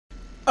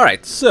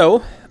Alright,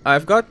 so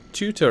I've got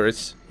 2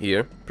 turrets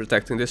here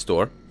protecting this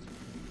door,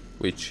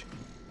 which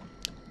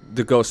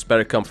the ghosts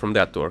better come from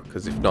that door,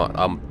 because if not,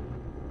 I'm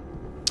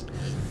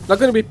not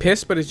gonna be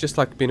pissed, but it's just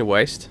like been a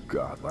waste.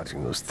 God,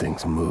 watching those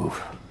things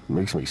move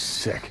makes me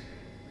sick.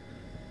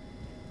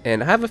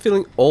 And I have a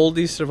feeling all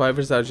these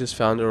survivors that I just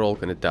found are all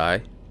gonna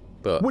die.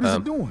 But what is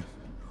it doing?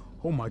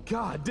 Oh my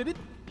God! Did it?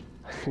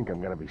 I think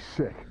I'm gonna be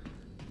sick.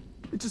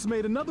 It just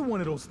made another one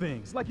of those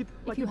things, like it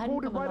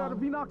pulled it right out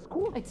of Enoch's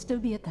corpse. I'd still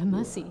be at their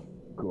mercy.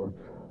 Corpse.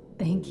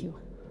 Thank you.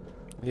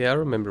 yeah, I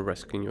remember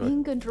rescuing you.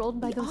 Being controlled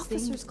by The those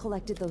officers things.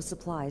 collected those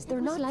supplies. They're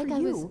It was not like for I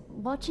was you.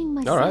 watching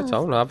myself. Alright,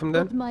 I'll have them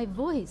then. But my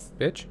voice.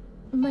 Bitch.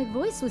 My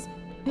voice was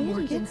buried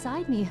Morgan?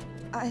 inside me.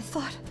 I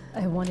thought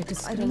I wanted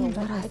to I don't know scream,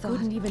 but what I I thought.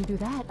 couldn't even do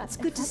that. it's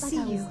good to felt see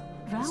like I you. was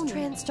Is drowning.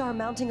 TranStar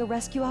mounting a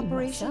rescue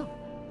operation? Myself.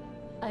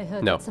 I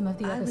heard No. that some of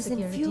the I other was in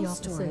security fuel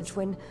officers. storage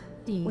when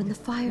the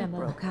fire Memo.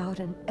 broke out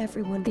and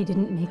everyone. They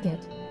didn't make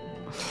it.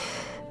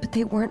 But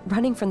they weren't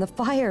running from the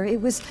fire.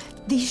 It was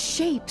these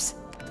shapes.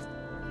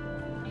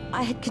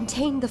 I had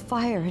contained the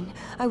fire and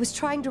I was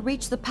trying to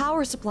reach the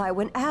power supply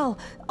when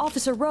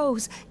Officer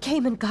Rose,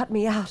 came and got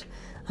me out.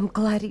 I'm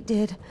glad he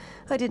did.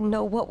 I didn't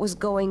know what was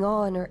going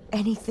on or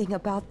anything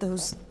about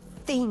those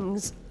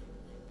things.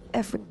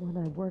 Everyone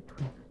I worked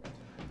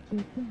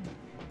with.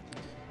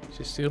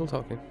 She's still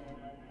talking.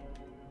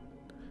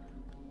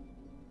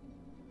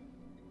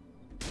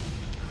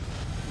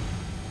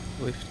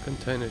 Lift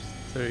container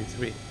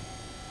 33.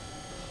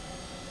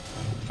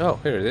 Oh,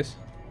 here it is.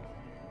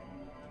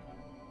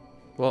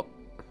 Well,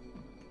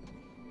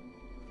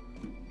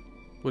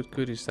 what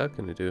good is that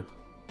gonna do?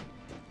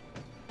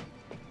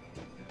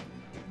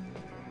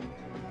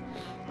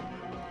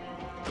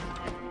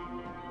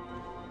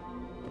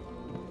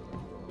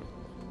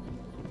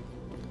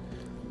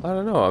 I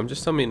don't know,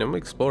 I mean, I'm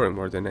exploring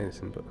more than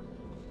anything, but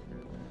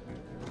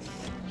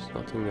it's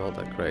not doing all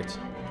that great.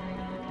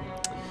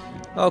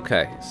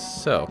 Okay,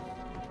 so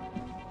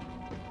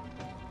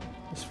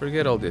let's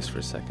forget all this for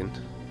a second.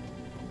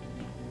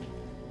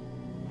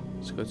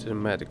 Let's go to the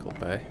medical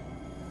bay.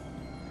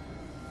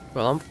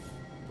 Well,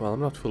 I'm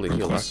not fully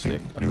healed actually.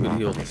 I could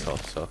heal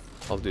myself, so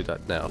I'll do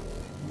that now.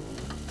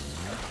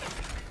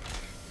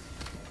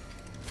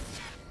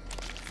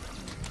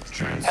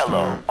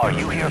 Hello, are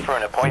you here for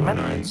an appointment?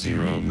 90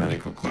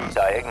 medical class.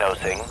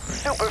 Diagnosing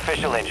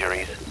superficial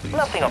injuries.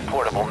 Nothing a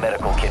portable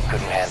medical kit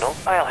couldn't handle.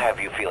 I'll have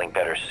you feeling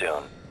better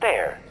soon.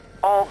 There,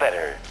 all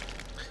better.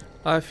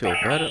 I feel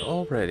better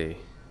already.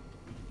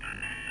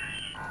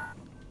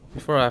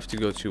 Before I have to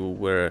go to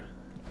where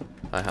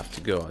I have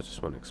to go, I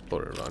just want to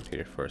explore around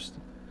here first.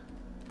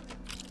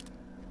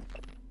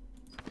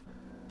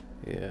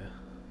 Yeah.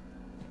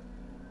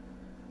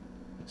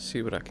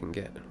 See what I can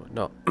get and what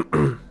not.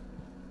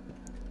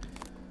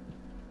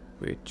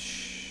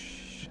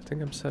 Which I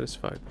think I'm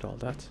satisfied with all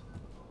that.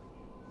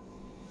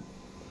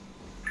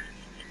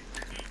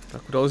 I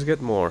could always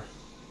get more.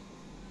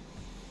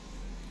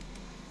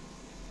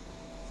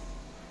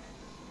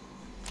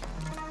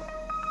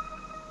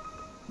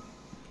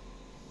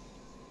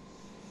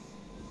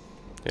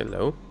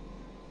 Hello.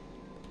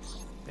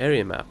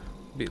 Area map.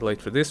 Bit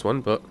late for this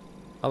one, but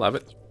I'll have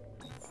it.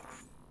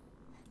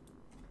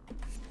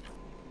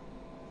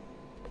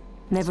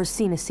 Never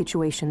seen a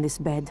situation this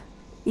bad,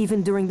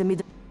 even during the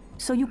middle.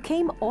 So you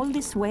came all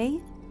this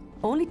way,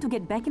 only to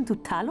get back into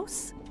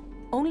Talos?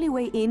 Only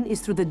way in is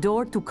through the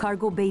door to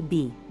Cargo Bay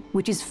B,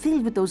 which is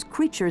filled with those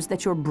creatures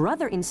that your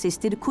brother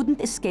insisted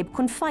couldn't escape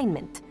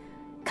confinement.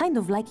 Kind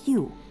of like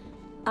you.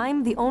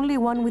 I'm the only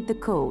one with the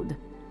code.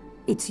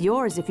 It's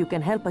yours if you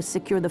can help us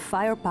secure the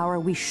firepower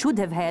we should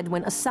have had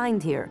when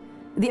assigned here.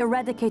 The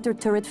Eradicator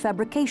turret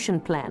fabrication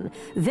plan.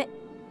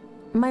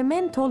 My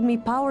men told me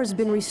power's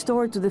been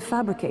restored to the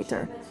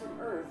fabricator.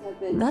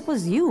 That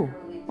was you,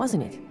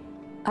 wasn't it?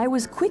 I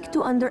was quick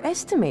to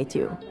underestimate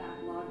you,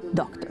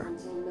 Doctor.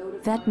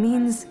 That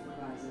means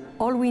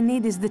all we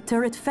need is the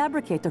turret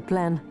fabricator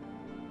plan.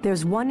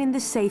 There's one in the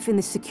safe in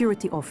the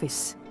security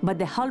office, but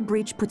the hull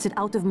breach puts it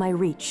out of my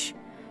reach.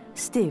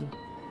 Still,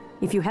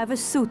 if you have a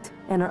suit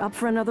and are up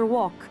for another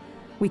walk,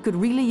 we could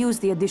really use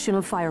the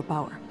additional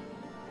firepower.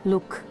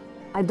 Look,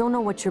 I don't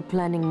know what you're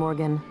planning,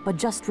 Morgan, but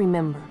just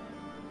remember,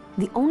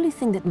 the only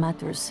thing that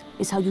matters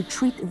is how you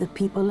treat the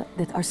people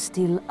that are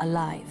still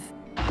alive.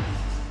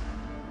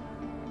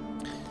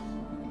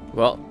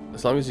 Well,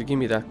 as long as you give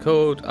me that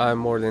code, I'm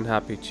more than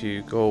happy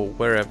to go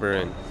wherever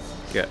and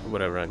get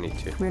whatever I need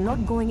to. We're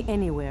not going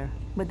anywhere,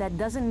 but that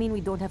doesn't mean we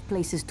don't have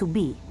places to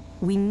be.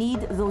 We need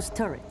those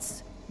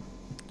turrets.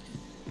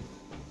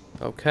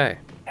 Okay.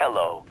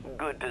 Hello,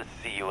 good to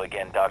see you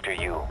again, Dr.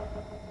 Yu.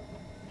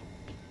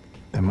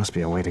 There must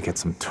be a way to get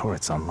some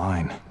turrets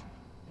online.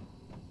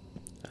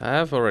 I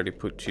have already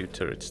put 2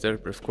 turrets there,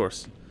 but of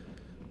course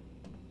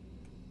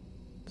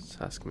it's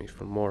asking me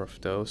for more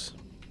of those.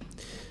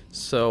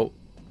 So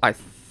I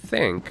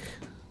think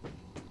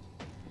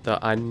that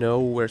I know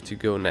where to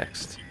go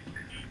next.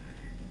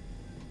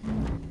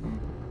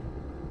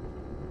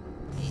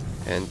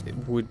 And it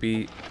would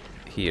be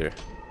here.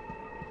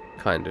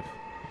 Kind of.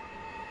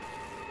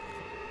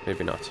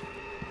 maybe not.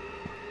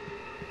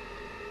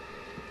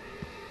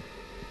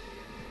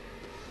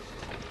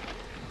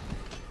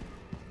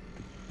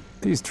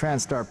 These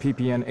TranStar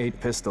PPN-8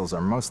 pistols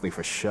are mostly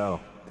for show.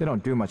 They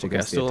don't do much Okay, I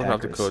against still the don't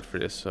attackers. have the code for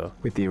this, so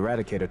With the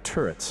Eradicator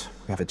turrets,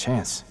 we have a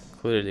chance.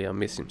 clearly I'm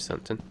missing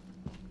something.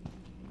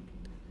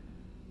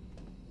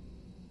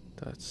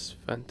 That's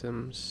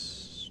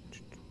phantoms.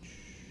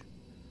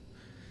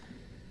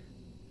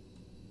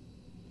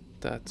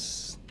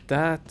 That's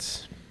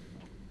that.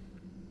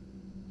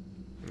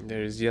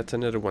 There is yet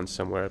another one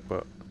somewhere,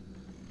 but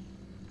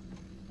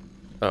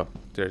oh,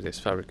 there it is,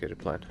 fabricated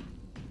plan.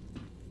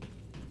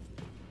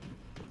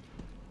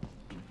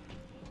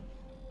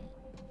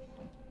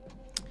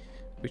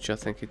 Which I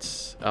think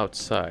it's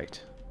outside.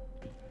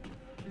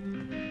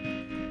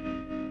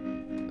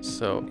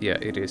 So yeah,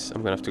 it is.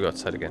 I'm gonna have to go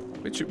outside again,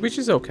 which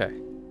is okay.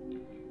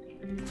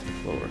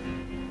 Lower.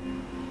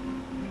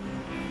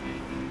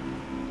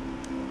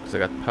 Because I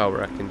got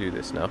power, I can do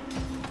this now.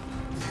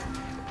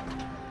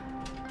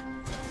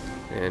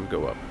 And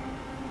go up.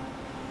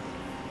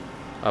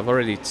 I've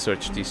already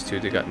searched these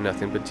two, they got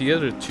nothing, but the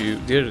other two,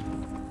 the other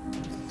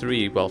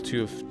three, well,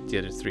 two of the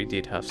other three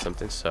did have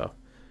something, so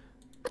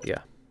yeah.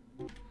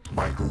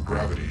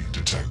 Microgravity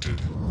detected.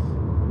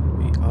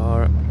 We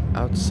are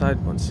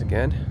outside once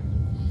again.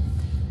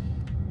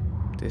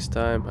 This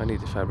time I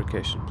need a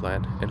fabrication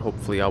plan, and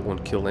hopefully I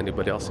won't kill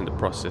anybody else in the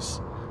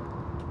process.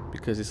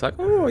 Because it's like,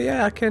 oh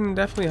yeah, I can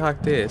definitely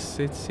hack this,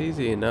 it's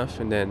easy enough,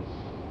 and then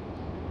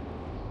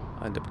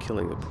I end up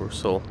killing the poor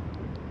soul.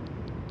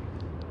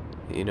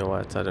 You know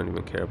what, I don't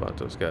even care about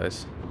those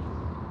guys.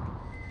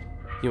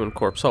 Human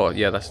corpse, oh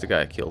yeah, that's the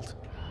guy I killed.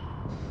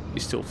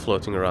 He's still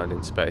floating around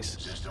in space.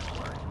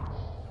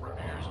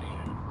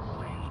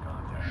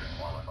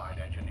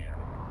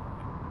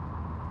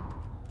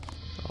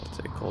 I'll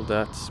take all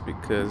that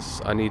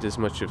because I need as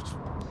much of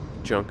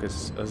junk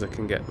as I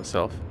can get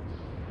myself.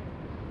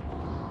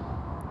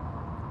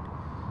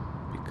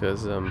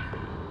 Because, oh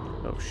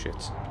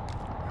shit.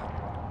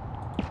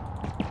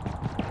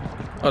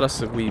 Oh,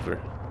 that's a weaver.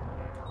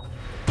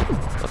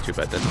 Not too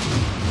bad then.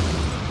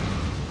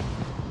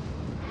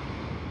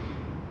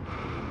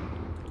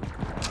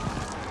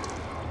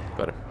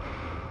 Got him.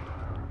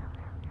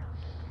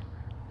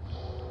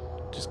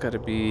 Just gotta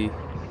be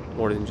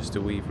more than just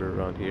a weaver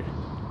around here.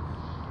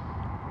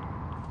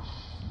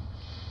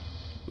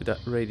 With that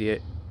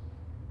radiation.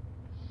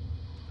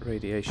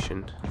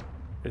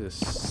 There's a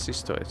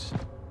cystoid.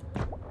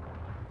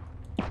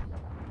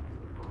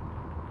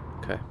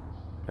 Okay.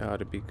 That ought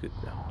to be good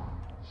now.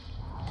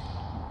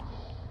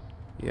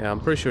 Yeah,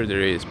 I'm pretty sure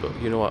there is, but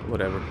you know what,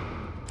 whatever.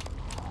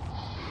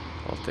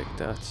 I'll take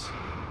that.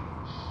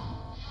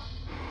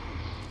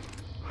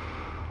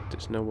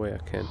 There's no way I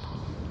can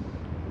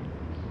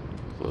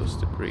close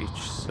the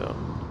breach, so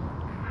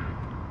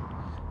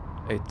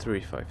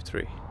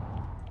 8353.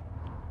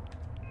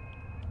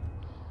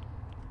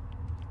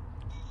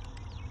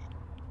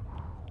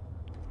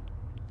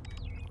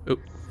 Oh,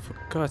 for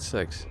God's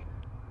sakes.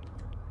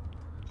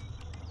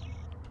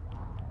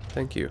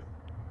 Thank you.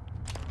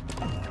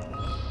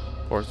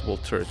 Portable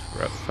turret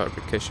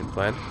fabrication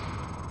plan.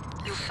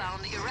 You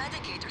found the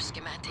Eradicator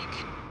schematic.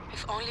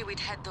 If only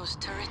we'd had those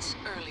turrets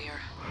earlier.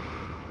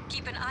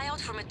 Keep an eye out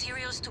for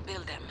materials to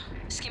build them.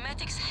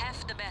 Schematics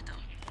half the battle.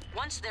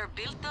 Once they're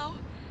built though,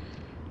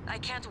 I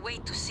can't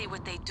wait to see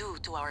what they do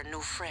to our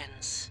new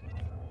friends.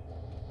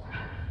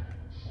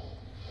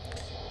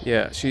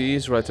 Yeah, she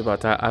is right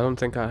about that. I don't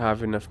think I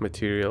have enough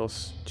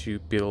materials to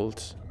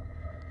build.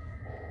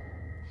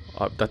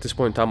 At this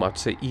point in time, I'd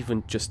say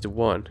even just the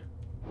one.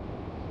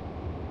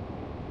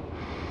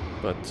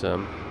 But,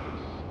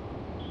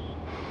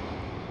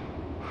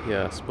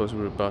 yeah, I suppose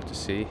we're about to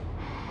see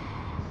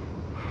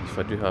if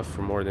I do have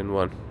for more than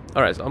one.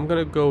 Alright, so I'm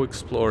gonna go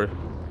explore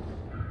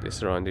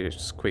this around here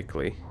just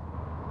quickly.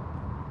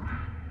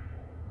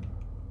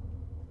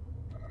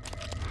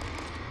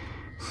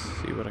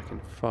 See what I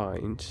can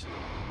find.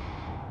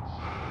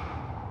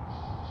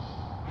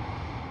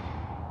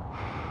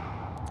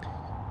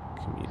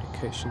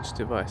 Communications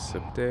device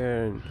up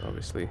there, and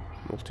obviously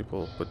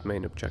multiple but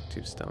main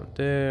objectives down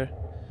there.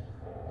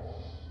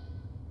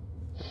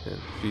 And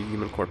a few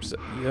human corpses.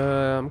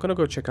 Yeah, I'm gonna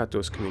go check out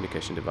those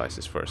communication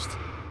devices first,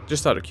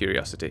 just out of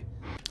curiosity.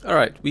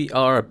 Alright, we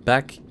are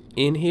back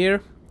in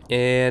here,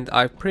 and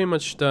I've pretty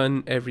much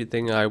done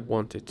everything I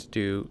wanted to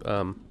do.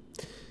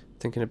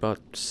 Thinking about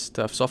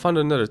stuff. So I found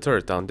another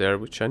turret down there,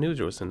 which I knew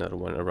there was another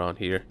one around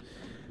here.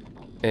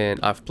 And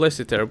I've placed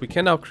it there. We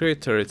can now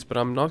create turrets, but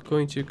I'm not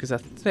going to because I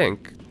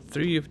think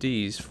 3 of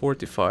these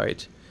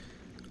fortified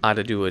ought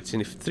to do it.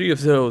 And if 3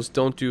 of those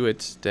don't do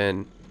it,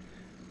 then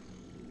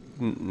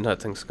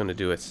nothing's gonna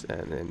do it,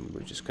 and then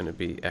we're just gonna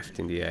be effed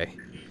in the A.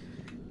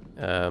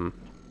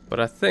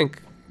 But I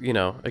think, you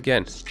know,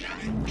 again,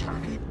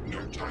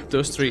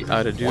 those 3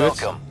 ought to do it.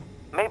 Welcome.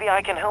 Maybe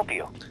I can help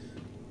you.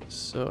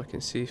 So I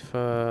can see if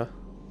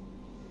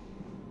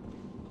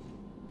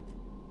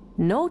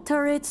No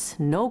turrets,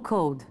 no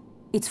code.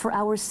 It's for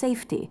our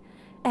safety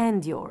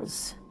and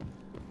yours.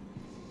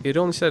 it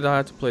only said I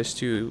had to place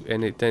 2,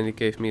 and then it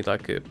gave me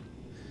like a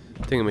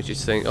thingamajig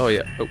saying, oh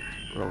yeah, oh,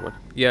 wrong one.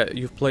 Yeah,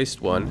 you've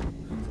placed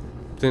 1.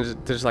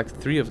 There's like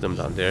 3 of them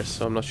down there,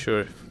 so I'm not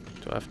sure.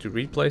 Do I have to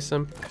replace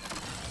them?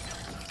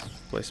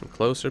 Place them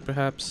closer,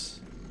 perhaps?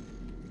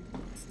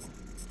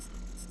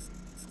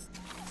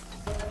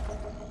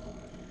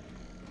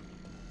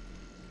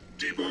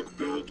 Debug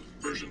build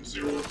version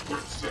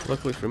 0.7.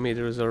 Luckily for me,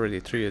 there was already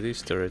 3 of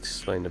these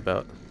turrets laying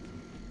about.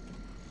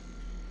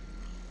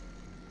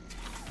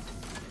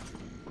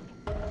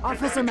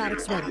 Officer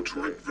Maddox ready.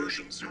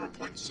 Version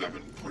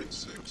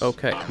 0.7.6.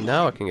 Okay,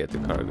 now I can get the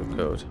cargo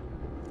code.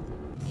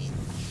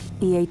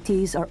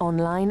 EATs are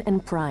online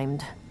and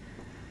primed.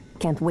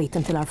 Can't wait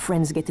until our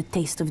friends get a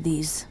taste of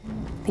these.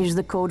 Here's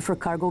the code for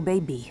Cargo Bay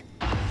B.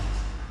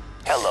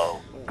 Hello.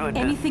 Good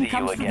Anything to see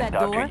comes you through again, that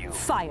door, Dr. Yu.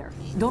 fire.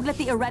 Don't let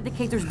the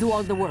eradicators do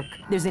all the work.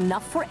 There's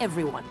enough for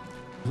everyone.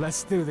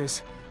 Let's do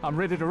this. I'm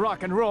ready to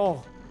rock and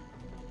roll.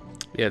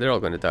 Yeah, they're all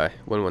gonna die.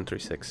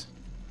 1136.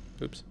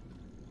 Oops.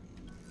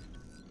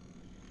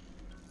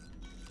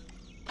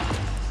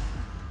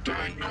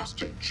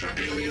 Diagnostic check.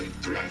 Alien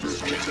threat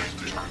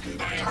detected.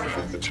 Type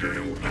of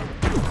material and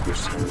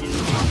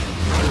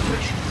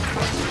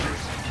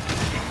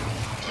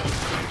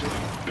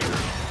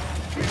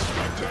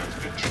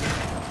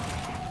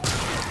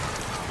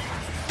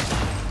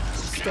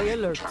Stay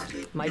alert.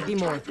 Might be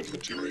more.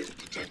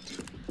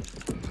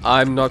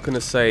 I'm not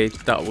gonna say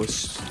that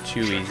was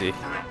too easy.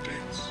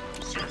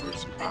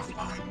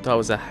 That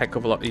was a heck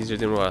of a lot easier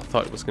than what I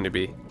thought it was gonna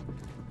be.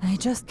 They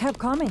just kept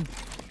coming.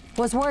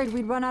 Was worried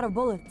we'd run out of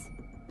bullets.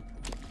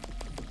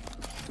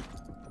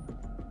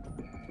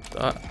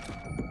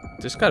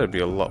 There's gotta be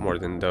a lot more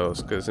than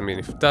those, because I mean,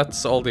 if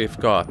that's all they've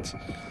got,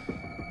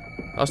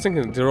 I was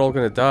thinking they're all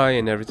gonna die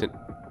and everything.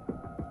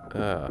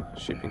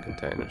 Shipping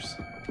containers.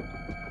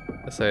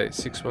 Let's say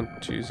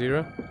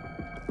 6120.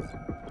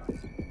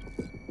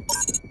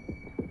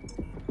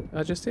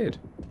 I just did.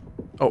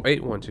 Oh,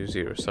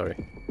 8120,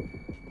 sorry.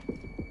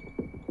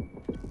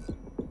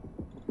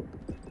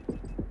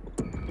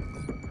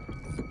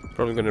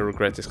 Probably gonna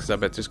regret this because I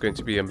bet there's going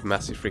to be a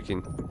massive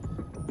freaking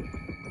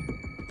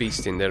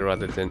beast in there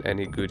rather than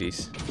any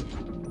goodies.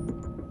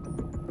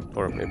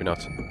 Or maybe not.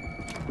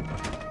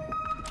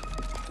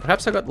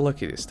 Perhaps I got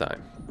lucky this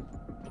time.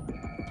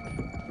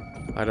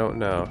 I don't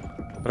know.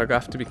 But I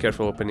have to be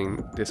careful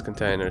opening these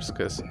containers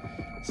because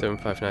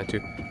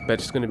 7592.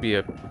 Bet it's gonna be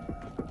a...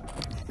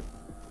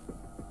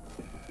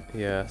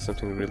 Yeah,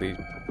 something really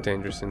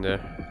dangerous in there.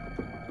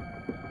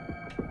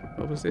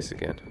 What was this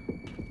again?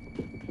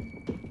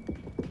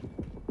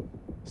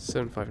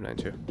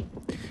 7592.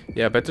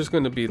 Yeah, I bet there's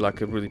going to be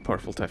like a really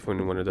powerful typhoon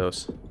in one of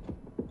those.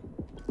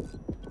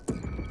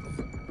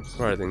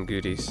 Rather than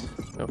goodies.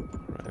 Oh,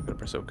 right, I gotta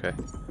press OK.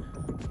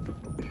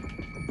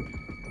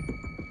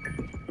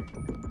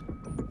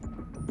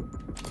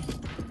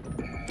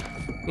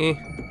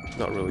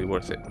 Not really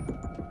worth it.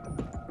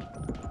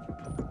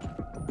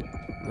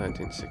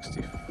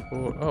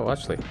 1964. Oh,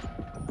 actually.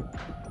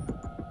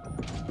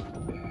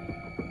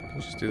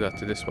 Let's just do that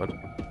to this one.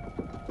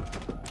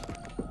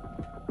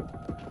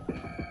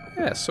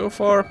 Yeah, so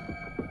far,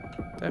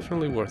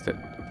 definitely worth it.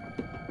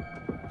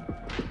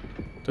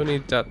 Don't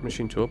need that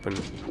machine to open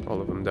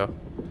all of them, though.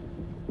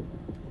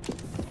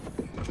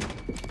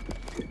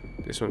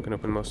 This one can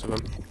open most of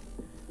them.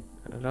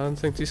 And I don't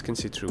think these can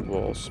see through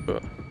walls,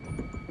 but...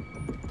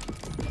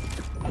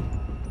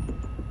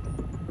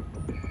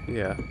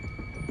 yeah.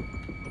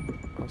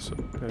 Also,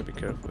 gotta be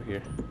careful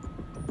here.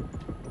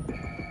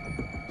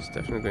 There's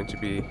definitely going to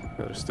be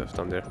other stuff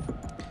down there.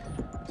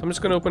 So I'm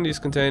just gonna open these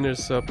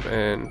containers up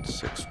and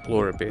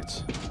explore a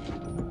bit.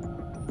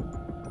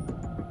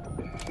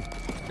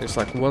 It's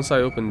like once I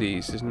open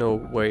these, there's no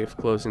way of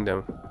closing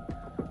them.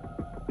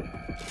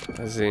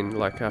 As in,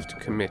 like I have to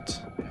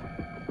commit.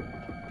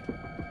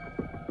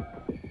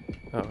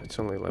 Oh, it's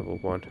only level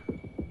 1.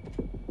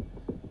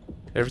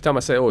 Every time I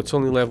say, oh, it's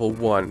only level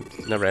 1,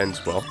 it never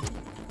ends well. So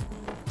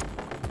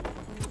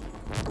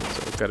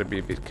I've gotta be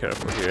a bit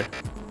careful here.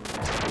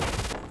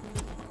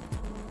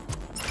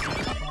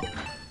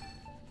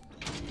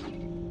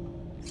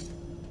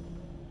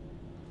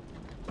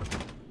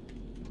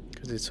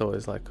 Because it's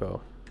always like, oh,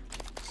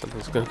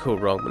 something's gonna go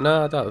wrong. But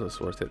nah, that was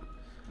worth it.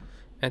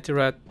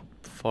 Anti-rat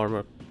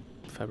farmer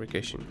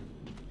fabrication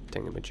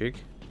thingamajig.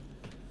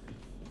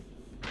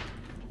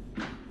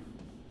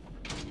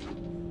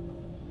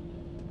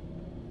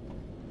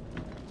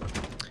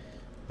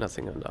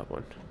 Nothing on that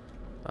one,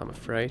 I'm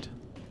afraid.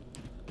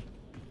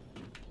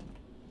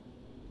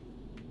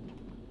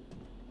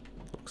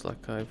 Looks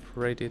like I've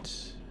raided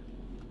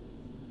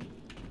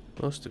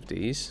most of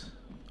these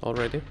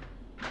already.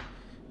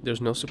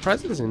 There's no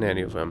surprises in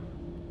any of them.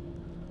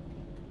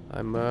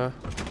 I'm it's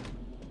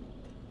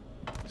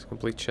a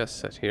complete chest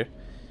set here.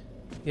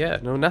 Yeah,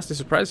 no nasty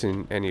surprise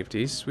in any of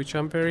these, which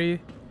I'm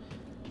very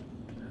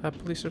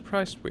happily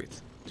surprised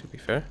with, to be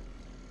fair.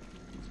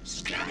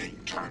 Scanning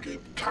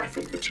target,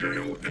 typhon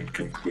material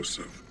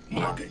inconclusive.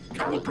 Logging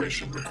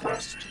calibration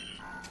request.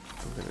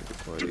 I'm gonna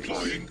deploy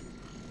Deploying. these.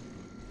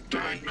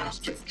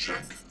 Diagnostic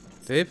check.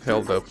 They've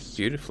held up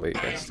beautifully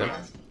against them.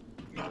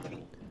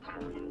 Nominal.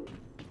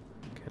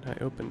 Can I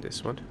open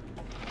this one?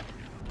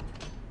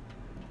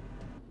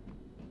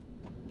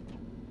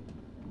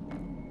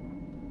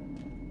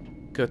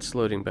 Guts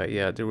loading back.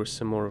 Yeah, there were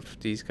some more of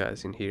these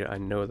guys in here. I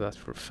know that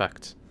for a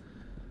fact.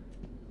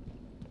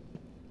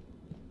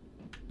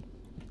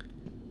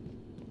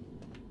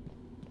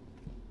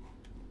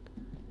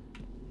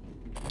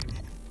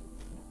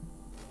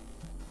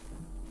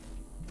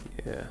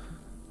 Yeah.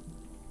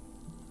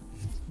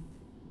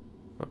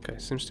 Okay,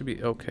 seems to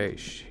be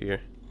okay-ish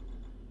here.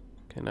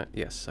 Can I?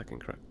 Yes, I can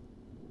crack.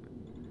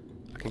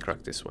 I can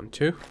crack this one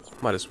too.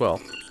 Might as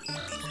well.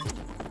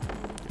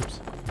 Oops.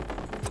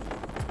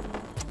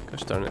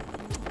 Gosh darn it.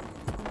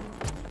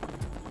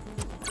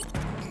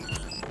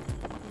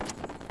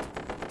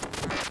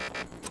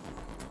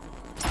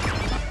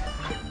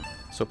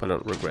 Let's hope I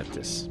don't regret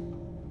this.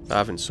 I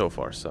haven't so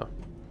far, so.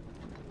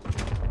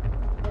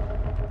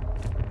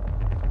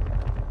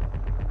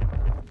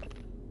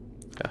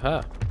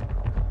 Aha.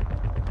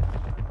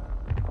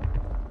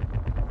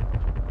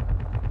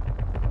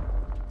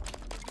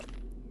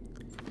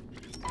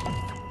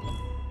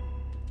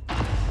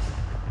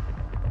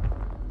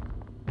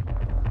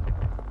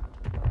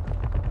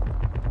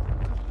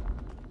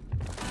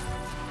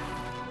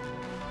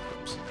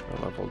 Oops,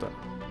 I leveled up.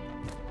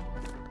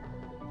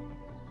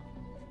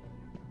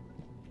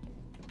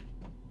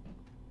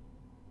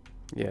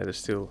 Yeah, there's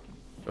still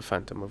a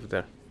phantom over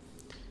there,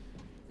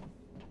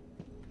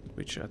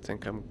 which I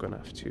think I'm gonna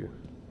have to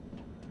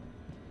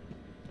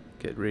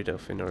get rid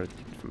of in order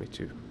for me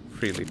to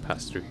freely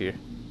pass through here.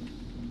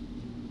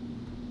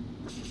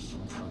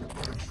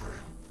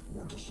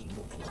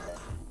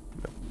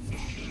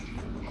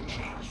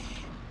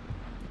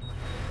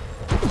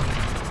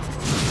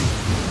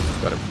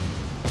 Got him.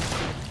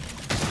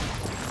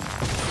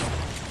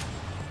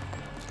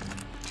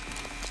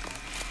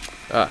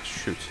 Ah,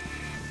 shoot.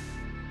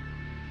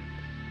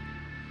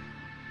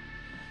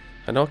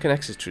 I know I can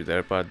exit through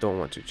there, but I don't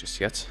want to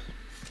just yet.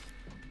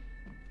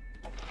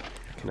 I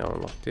can now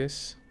unlock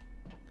this.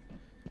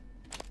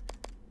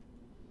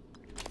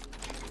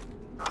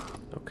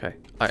 Okay,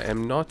 I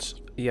am not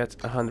yet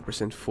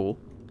 100% full.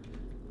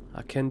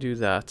 I can do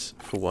that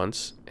for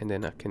once, and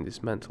then I can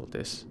dismantle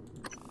this.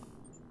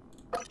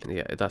 And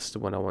yeah, that's the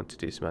one I want to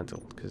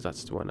dismantle, because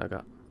that's the one I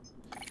got.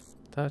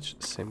 Touch,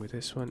 same with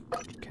this one.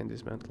 Can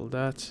dismantle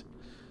that.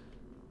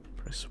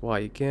 Press Y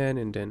again,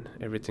 and then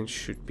everything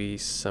should be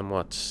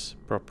somewhat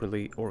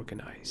properly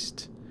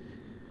organized.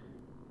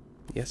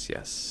 Yes,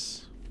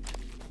 yes.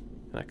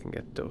 And I can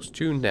get those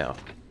two now.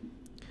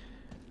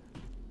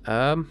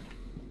 I'm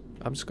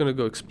just gonna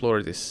go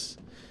explore this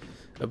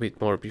a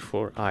bit more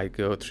before I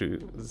go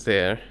through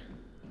there,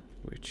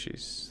 which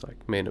is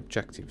like main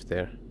objective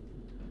there.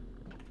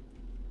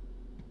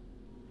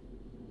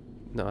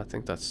 No, I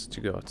think that's to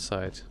go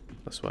outside.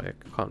 That's why I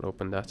can't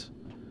open that.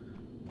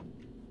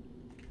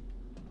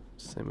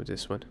 Same with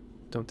this one.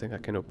 Don't think I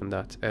can open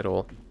that at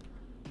all.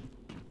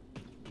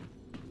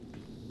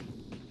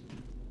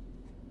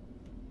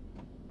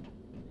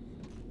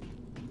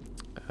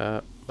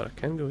 But I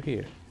can go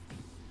here.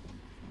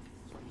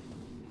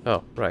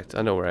 Oh, right.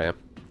 I know where I am.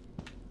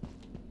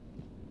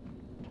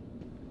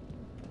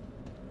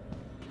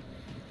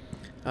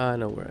 I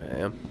know where I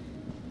am.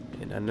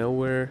 And I know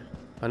where...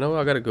 I know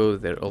I gotta go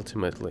there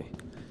ultimately.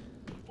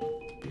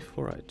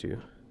 Before I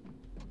do...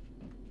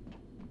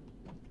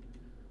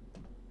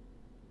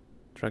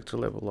 Tractor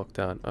level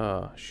lockdown.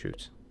 Ah,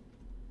 shoot.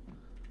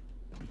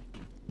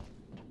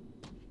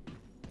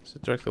 So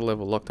tractor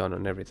level lockdown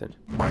on everything.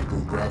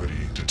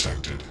 Microgravity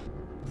detected.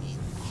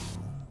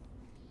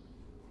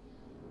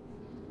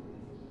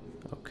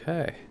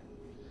 Okay.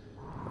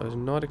 I was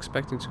not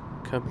expecting to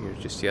come here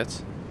just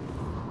yet.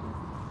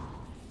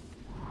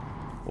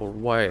 Or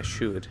why I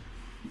should.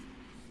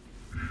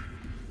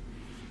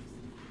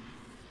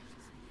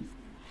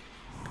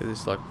 Because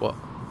it's like, what?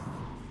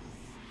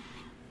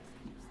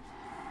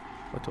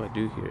 What do I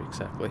do here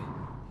exactly?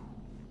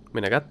 I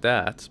mean, I got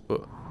that,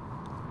 but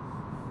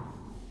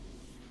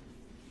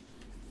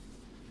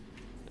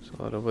there's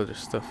a lot of other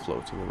stuff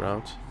floating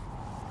around.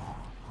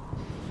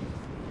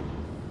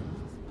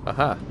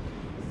 Aha!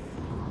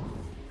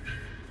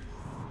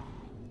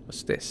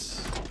 What's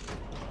this?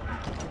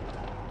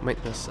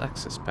 Maintenance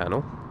access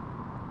panel.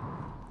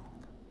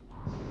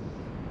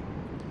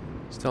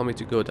 It's telling me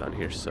to go down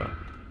here, so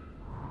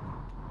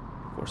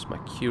of course my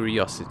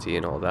curiosity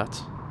and all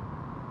that.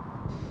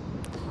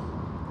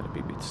 Gotta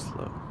be a bit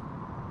slow.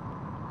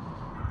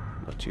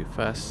 Not too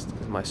fast,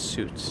 because my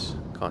suits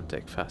can't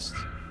take fast.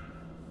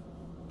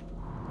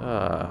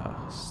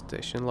 Ah,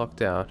 station locked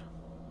down.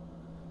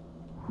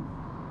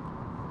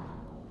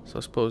 So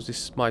I suppose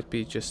this might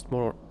be just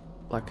more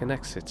like an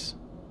exit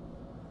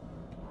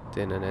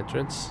than an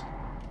entrance.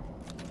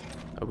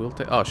 I will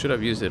take... Oh, should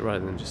have used it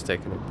rather than just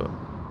taking it, but...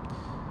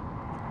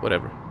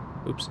 whatever.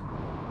 Oops.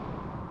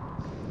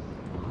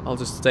 I'll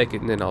just take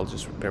it and then I'll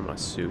just repair my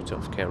suit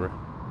off camera.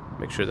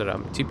 Make sure that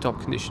I'm in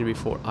tip-top condition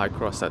before I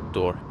cross that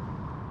door.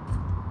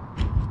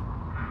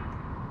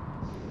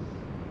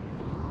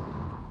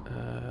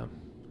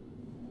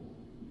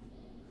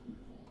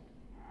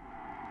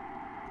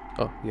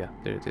 Oh, yeah,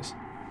 there it is.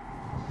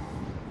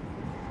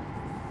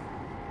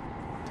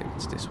 I think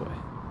it's this way.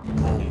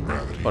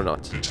 Or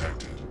not.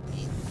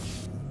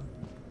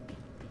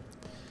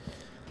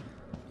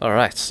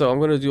 Alright, so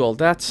I'm gonna do all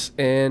that,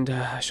 and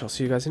I shall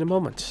see you guys in a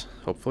moment,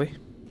 hopefully.